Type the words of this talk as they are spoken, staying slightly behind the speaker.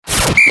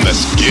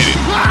get it.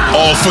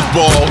 All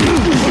football,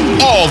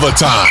 all the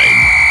time.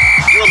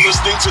 You're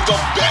listening to the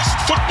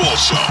best football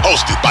show,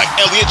 hosted by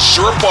Elliot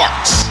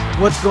Shore-Parks.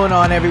 What's going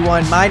on,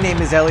 everyone? My name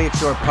is Elliot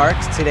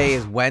Shore-Parks. Today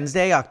is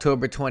Wednesday,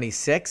 October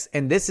 26th,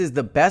 and this is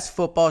the Best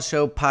Football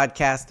Show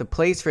podcast, the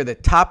place for the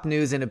top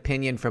news and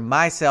opinion from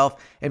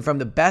myself and from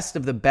the best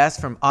of the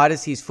best from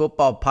Odyssey's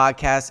football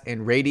podcasts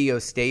and radio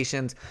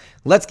stations.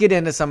 Let's get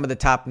into some of the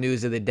top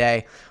news of the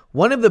day.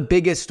 One of the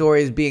biggest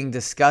stories being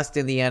discussed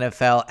in the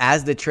NFL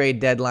as the trade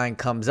deadline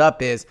comes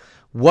up is,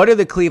 what are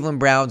the Cleveland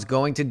Browns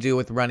going to do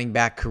with running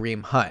back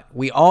Kareem Hunt?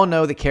 We all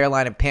know the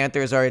Carolina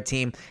Panthers are a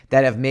team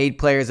that have made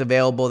players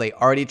available. They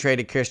already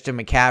traded Christian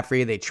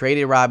McCaffrey. They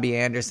traded Robbie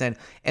Anderson.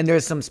 And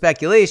there's some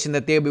speculation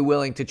that they'll be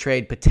willing to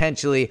trade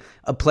potentially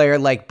a player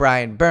like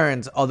Brian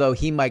Burns, although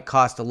he might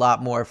cost a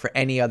lot more for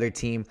any other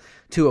team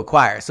to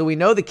acquire. So we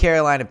know the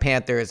Carolina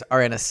Panthers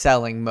are in a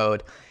selling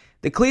mode.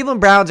 The Cleveland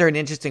Browns are an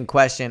interesting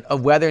question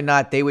of whether or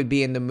not they would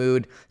be in the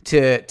mood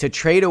to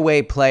trade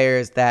away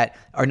players that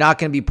are not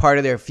going to be part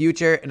of their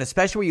future, and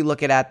especially when you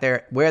look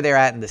at where they're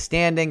at in the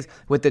standings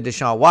with the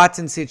Deshaun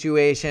Watson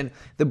situation.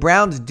 The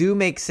Browns do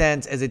make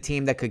sense as a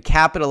team that could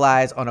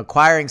capitalize on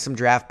acquiring some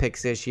draft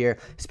picks this year,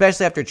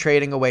 especially after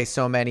trading away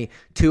so many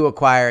to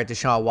acquire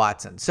Deshaun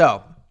Watson.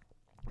 So,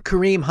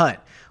 Kareem Hunt.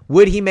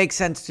 Would he make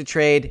sense to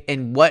trade,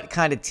 and what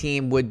kind of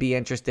team would be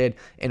interested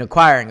in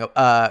acquiring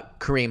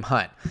Kareem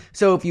Hunt?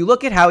 So if you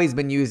look at how he's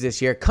been used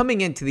this year, coming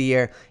into the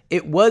year,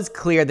 it was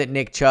clear that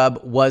Nick Chubb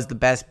was the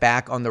best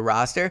back on the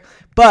roster,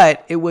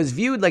 but it was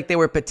viewed like they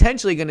were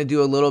potentially going to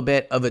do a little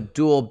bit of a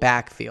dual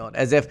backfield,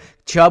 as if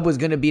Chubb was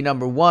going to be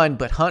number one,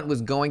 but Hunt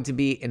was going to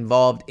be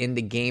involved in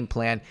the game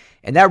plan,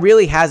 and that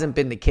really hasn't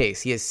been the case.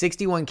 He has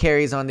 61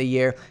 carries on the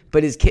year,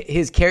 but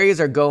his carries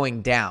are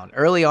going down.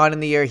 Early on in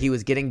the year, he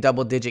was getting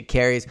double-digit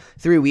carries.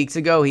 3 weeks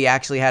ago, he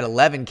actually had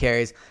 11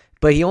 carries,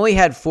 but he only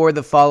had 4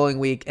 the following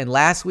week, and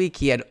last week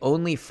he had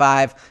only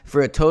 5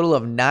 for a total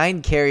of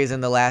 9 carries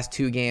in the last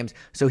 2 games.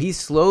 So he's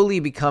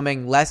slowly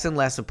becoming less and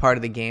less a part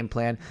of the game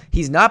plan.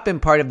 He's not been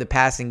part of the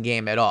passing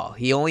game at all.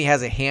 He only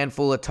has a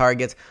handful of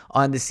targets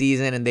on the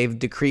season, and they've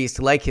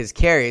decreased, like his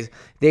carries,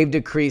 they've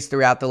decreased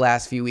throughout the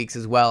last few weeks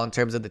as well in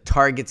terms of the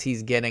targets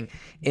he's getting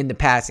in the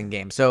passing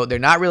game. So they're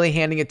not really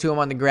handing it to him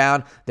on the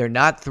ground. They're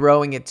not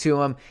throwing it to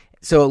him.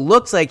 So it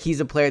looks like he's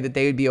a player that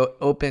they would be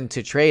open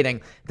to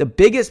trading. The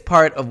biggest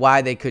part of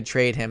why they could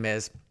trade him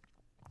is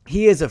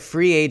he is a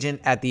free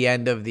agent at the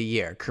end of the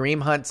year.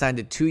 Kareem Hunt signed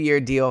a 2-year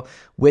deal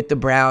with the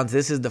Browns.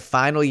 This is the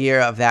final year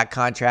of that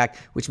contract,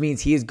 which means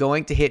he is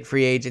going to hit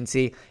free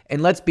agency.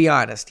 And let's be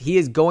honest, he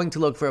is going to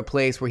look for a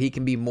place where he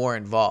can be more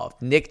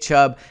involved. Nick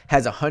Chubb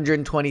has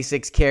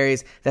 126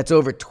 carries. That's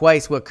over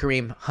twice what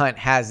Kareem Hunt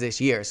has this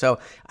year. So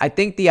I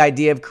think the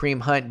idea of Kareem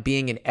Hunt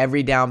being an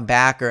every down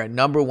back or a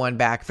number one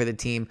back for the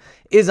team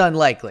is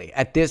unlikely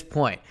at this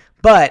point.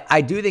 But I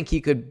do think he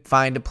could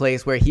find a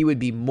place where he would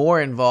be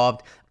more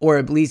involved, or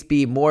at least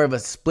be more of a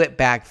split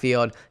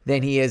backfield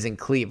than he is in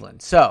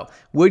Cleveland. So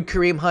would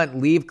Kareem Hunt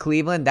leave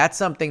Cleveland? That's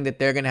something that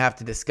they're going to have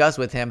to discuss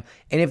with him.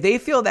 And if they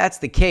feel that's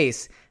the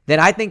case, then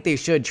I think they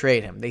should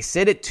trade him. They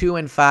sit at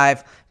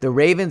 2-5. The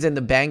Ravens and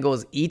the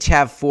Bengals each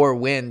have 4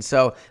 wins,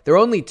 so they're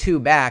only 2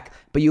 back.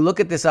 But you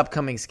look at this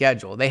upcoming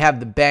schedule. They have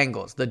the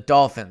Bengals, the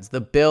Dolphins, the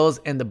Bills,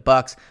 and the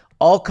Bucks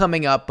all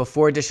coming up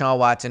before Deshaun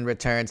Watson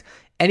returns.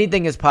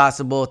 Anything is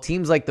possible.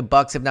 Teams like the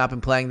Bucks have not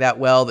been playing that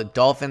well. The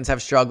Dolphins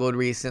have struggled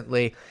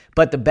recently,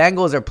 but the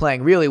Bengals are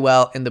playing really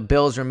well, and the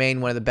Bills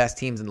remain one of the best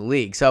teams in the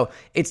league. So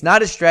it's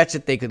not a stretch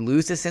that they could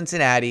lose to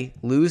Cincinnati,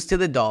 lose to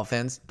the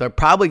Dolphins. They're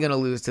probably going to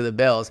lose to the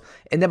Bills.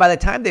 And then by the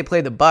time they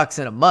play the Bucks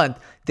in a month,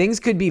 things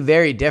could be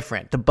very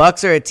different. The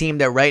Bucks are a team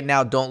that right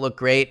now don't look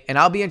great, and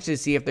I'll be interested to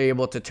see if they're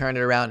able to turn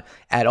it around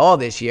at all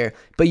this year.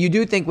 But you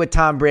do think with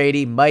Tom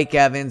Brady, Mike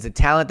Evans, the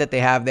talent that they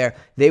have there,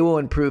 they will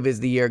improve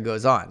as the year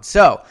goes on.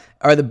 So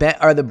are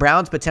the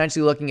Browns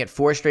potentially looking at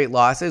 4 straight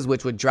losses,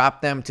 which would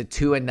drop them to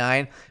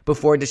 2-9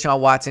 before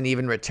Deshaun Watson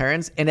even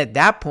returns? And at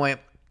that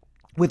point,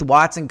 with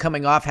Watson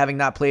coming off having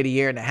not played a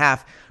year and a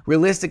half,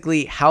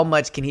 realistically, how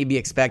much can he be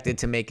expected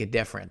to make a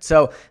difference?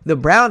 So the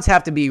Browns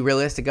have to be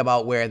realistic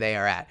about where they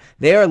are at.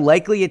 They are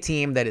likely a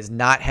team that is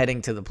not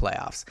heading to the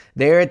playoffs.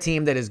 They are a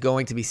team that is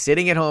going to be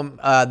sitting at home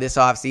this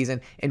offseason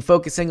and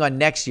focusing on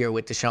next year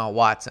with Deshaun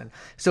Watson.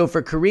 So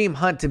for Kareem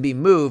Hunt to be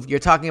moved, you're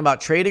talking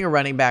about trading a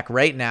running back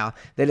right now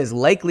that is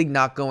likely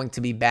not going to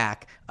be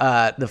back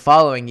the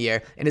following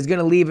year and is going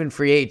to leave in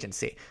free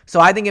agency. So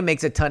I think it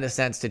makes a ton of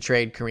sense to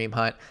trade Kareem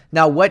Hunt.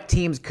 Now, what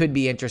teams could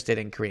be interested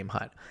in Kareem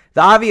Hunt?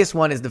 The obvious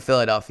one is the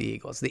Philadelphia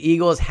Eagles. The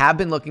Eagles have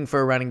been looking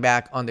for a running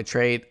back on the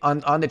trade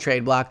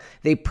block.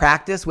 They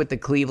practiced with the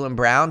Cleveland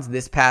Browns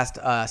this past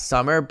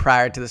summer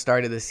prior to the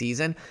start of the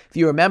season. If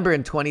you remember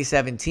in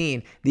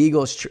 2017, the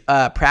Eagles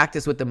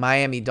practiced with the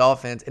Miami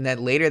Dolphins, and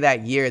then later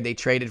that year they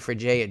traded for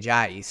Jay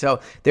Ajayi. So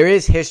there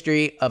is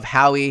history of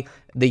Howie,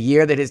 the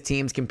year that his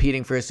team's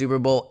competing for a Super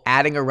Bowl,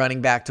 adding a running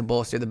back to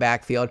bolster the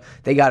backfield.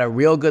 They got a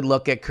real good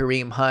look at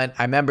Kareem Hunt.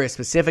 I remember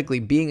specifically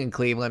being in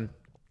Cleveland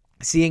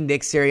seeing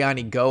Nick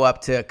Sirianni go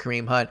up to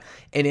Kareem Hunt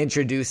and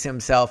introduce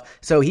himself.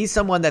 So he's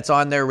someone that's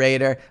on their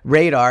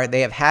radar.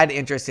 They have had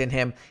interest in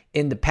him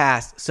in the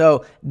past.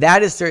 So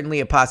that is certainly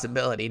a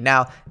possibility.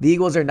 Now, the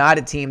Eagles are not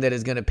a team that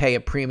is going to pay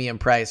a premium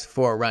price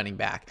for a running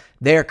back.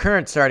 Their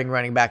current starting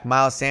running back,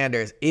 Miles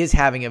Sanders, is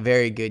having a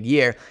very good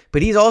year,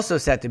 but he's also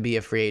set to be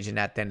a free agent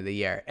at the end of the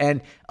year.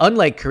 And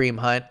unlike Kareem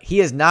Hunt, he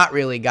has not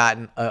really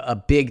gotten a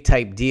big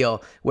type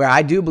deal where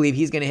I do believe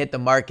he's going to hit the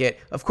market.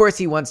 Of course,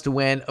 he wants to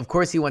win. Of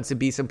course, he wants to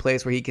be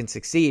someplace where he can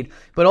succeed.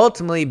 But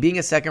ultimately, being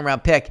a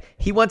second-round pick,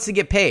 he wants to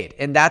get paid,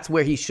 and that's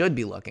where he should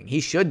be looking. He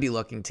should be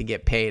looking to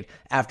get paid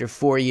after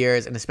 4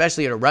 years, and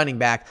especially at a running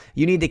back,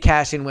 you need to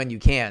cash in when you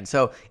can.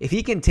 So if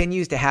he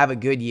continues to have a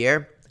good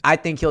year, I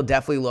think he'll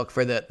definitely look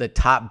for the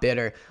top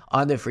bidder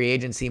on the free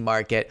agency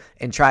market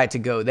and try to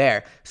go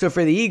there. So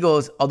for the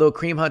Eagles, although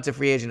Kareem Hunt's a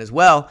free agent as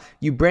well,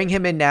 you bring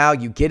him in now,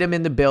 you get him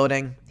in the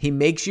building, he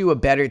makes you a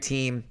better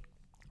team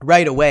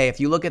right away. If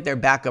you look at their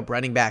backup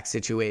running back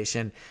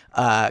situation,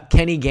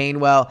 Kenny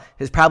Gainwell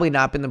has probably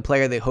not been the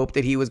player they hoped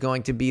that he was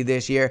going to be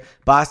this year.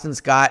 Boston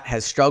Scott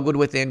has struggled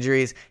with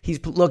injuries.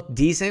 He's looked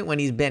decent when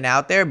he's been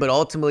out there, but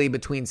ultimately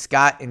between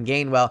Scott and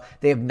Gainwell,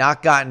 they have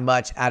not gotten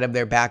much out of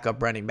their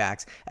backup running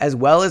backs. As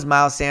well as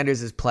Miles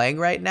Sanders is playing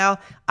right now,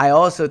 I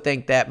also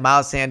think that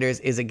Miles Sanders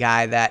is a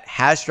guy that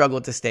has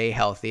struggled to stay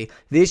healthy.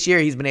 This year,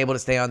 he's been able to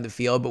stay on the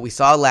field, but we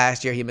saw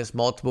last year he missed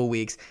multiple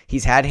weeks.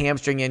 He's had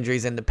hamstring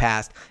injuries in the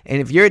past. And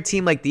if you're a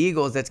team like the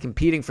Eagles that's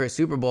competing for a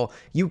Super Bowl,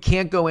 you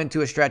can't go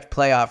into a stretch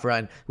playoff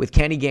run with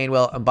Kenny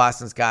Gainwell and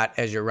Boston Scott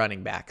as your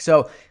running back.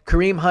 So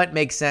Kareem Hunt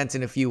makes sense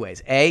in a few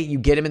ways. A, you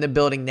get him in the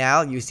building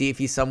now. You see if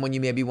he's someone you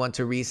maybe want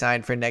to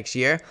re-sign for next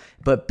year.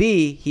 But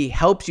B, he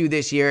helps you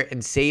this year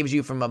and saves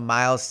you from a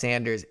Miles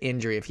Sanders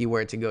injury if he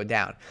were to go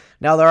down.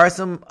 Now, there are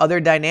some other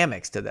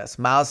dynamics to this.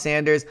 Miles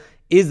Sanders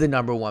is the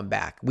number one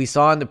back. We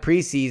saw in the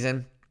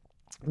preseason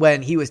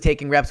when he was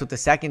taking reps with the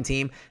second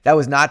team, that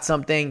was not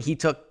something he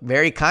took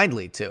very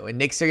kindly to. And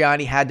Nick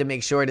Sirianni had to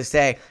make sure to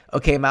say,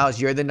 okay, Miles,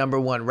 you're the number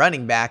one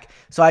running back.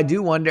 So I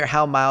do wonder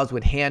how Miles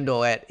would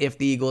handle it if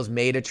the Eagles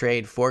made a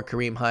trade for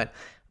Kareem Hunt.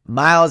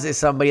 Miles is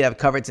somebody that I've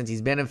covered since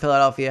he's been in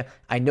Philadelphia.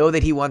 I know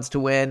that he wants to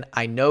win.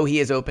 I know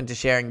he is open to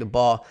sharing the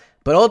ball.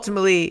 But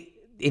ultimately,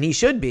 and he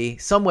should be,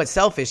 somewhat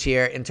selfish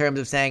here in terms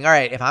of saying, all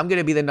right, if I'm going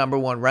to be the number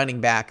one running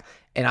back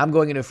and I'm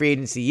going into a free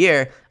agency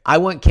year, I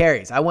want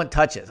carries. I want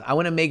touches. I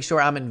want to make sure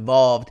I'm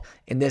involved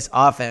in this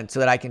offense so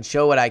that I can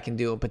show what I can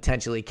do and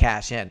potentially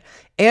cash in.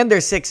 And they're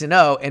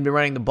 6-0 and been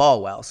running the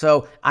ball well.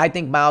 So I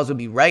think Miles would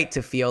be right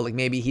to feel like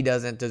maybe he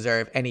doesn't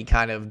deserve any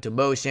kind of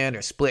demotion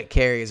or split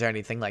carries or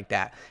anything like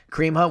that.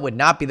 Kareem Hunt would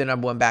not be the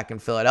number one back in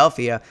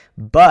Philadelphia,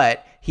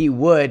 but he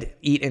would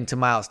eat into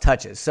Miles'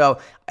 touches. So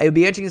it would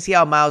be interesting to see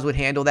how Miles would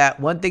handle that.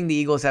 One thing the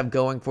Eagles have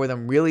going for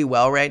them really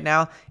well right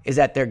now is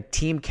that their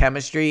team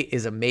chemistry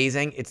is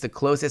amazing. It's the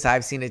closest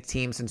I've seen a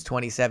team since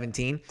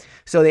 2017.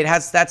 So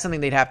that's something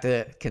they'd have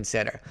to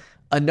consider.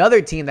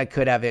 Another team that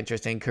could have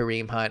interest in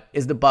Kareem Hunt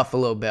is the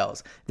Buffalo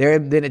Bills.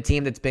 They've been a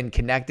team that's been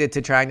connected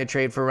to trying to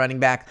trade for running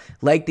back.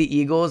 Like the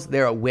Eagles,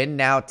 they're a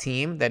win-now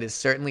team that is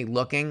certainly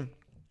looking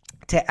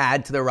to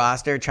add to the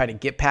roster, try to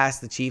get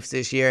past the Chiefs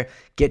this year,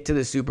 get to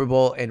the Super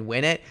Bowl and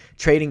win it.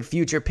 Trading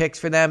future picks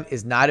for them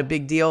is not a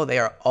big deal. They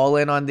are all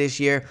in on this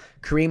year.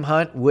 Kareem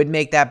Hunt would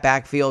make that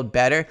backfield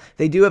better.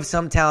 They do have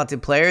some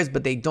talented players,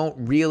 but they don't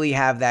really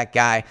have that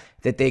guy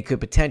that they could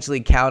potentially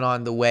count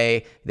on the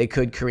way they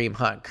could Kareem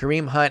Hunt.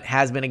 Kareem Hunt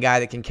has been a guy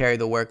that can carry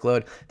the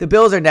workload. The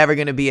Bills are never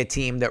going to be a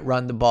team that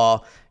run the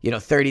ball,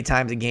 30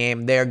 times a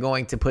game. They're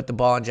going to put the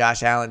ball in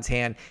Josh Allen's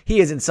hand. He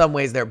is in some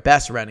ways their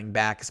best running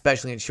back,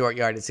 especially in short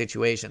yardage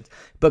situations.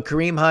 But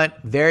Kareem Hunt,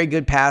 very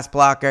good pass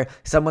blocker,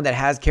 someone that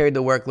has carried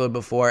the workload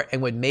before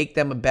and would make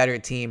them a better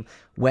team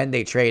when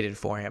they traded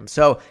for him.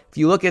 So if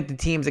you look at the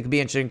teams that could be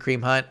interested in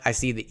Kareem Hunt, I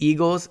see the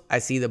Eagles, I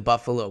see the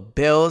Buffalo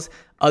Bills.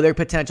 Other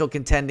potential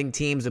contending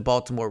teams, the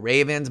Baltimore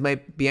Ravens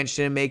might be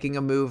interested in making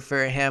a move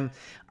for him.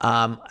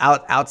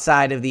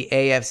 Outside of the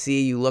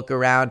AFC, you look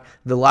around,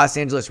 the Los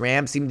Angeles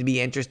Rams seem to be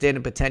interested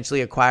in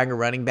potentially acquiring a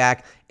running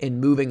back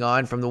and moving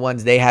on from the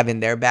ones they have in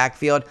their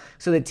backfield.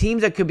 So the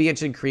teams that could be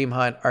interested in Kareem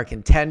Hunt are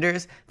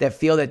contenders that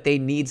feel that they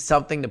need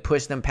something to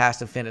push them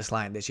past the finish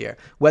line this year.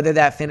 Whether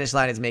that finish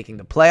line is making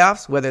the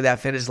playoffs, whether that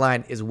finish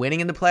line is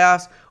winning in the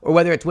playoffs, or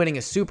whether it's winning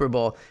a Super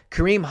Bowl,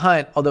 Kareem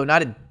Hunt, although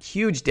not a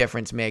huge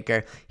difference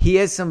maker, he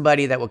is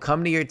somebody that will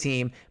come to your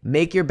team,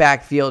 make your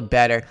backfield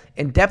better,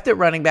 and depth at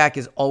running back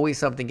is always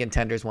something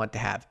contenders want to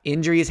have.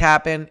 Injuries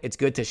happen. It's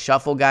good to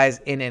shuffle guys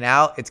in and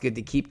out. It's good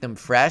to keep them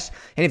fresh.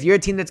 And if you're a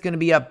team that's going to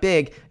be up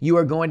big, you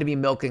are going to be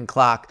milking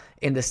clock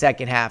in the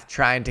second half,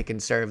 trying to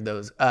conserve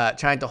those,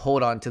 trying to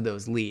hold on to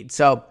those leads.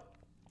 So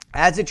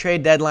as the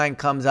trade deadline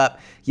comes up,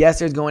 yes,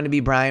 there's going to be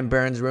Brian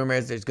Burns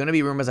rumors. There's going to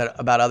be rumors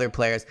about other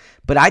players.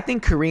 But I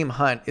think Kareem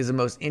Hunt is the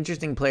most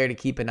interesting player to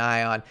keep an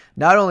eye on,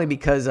 not only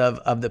because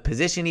of the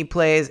position he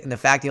plays and the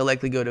fact he'll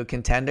likely go to a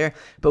contender,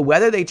 but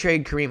whether they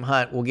trade Kareem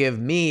Hunt will give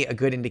me a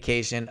good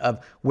indication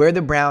of where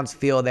the Browns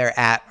feel they're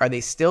at. Are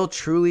they still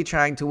truly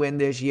trying to win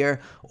this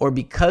year? or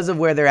because of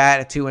where they're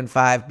at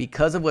 2-5,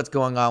 because of what's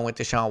going on with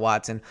Deshaun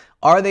Watson,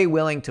 are they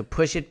willing to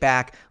push it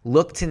back,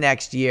 look to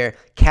next year,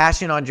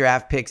 cash in on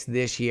draft picks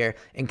this year,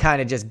 and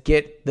kind of just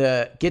get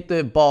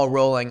the ball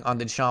rolling on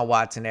the Deshaun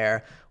Watson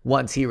era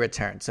once he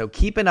returns? So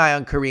keep an eye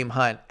on Kareem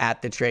Hunt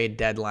at the trade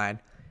deadline.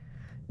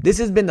 This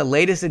has been the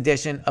latest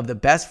edition of the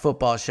Best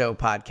Football Show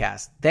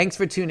podcast. Thanks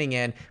for tuning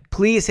in.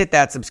 Please hit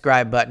that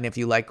subscribe button if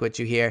you like what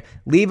you hear.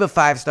 Leave a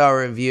 5-star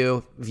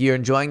review if you're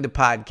enjoying the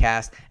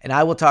podcast, and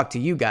I will talk to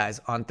you guys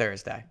on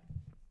Thursday.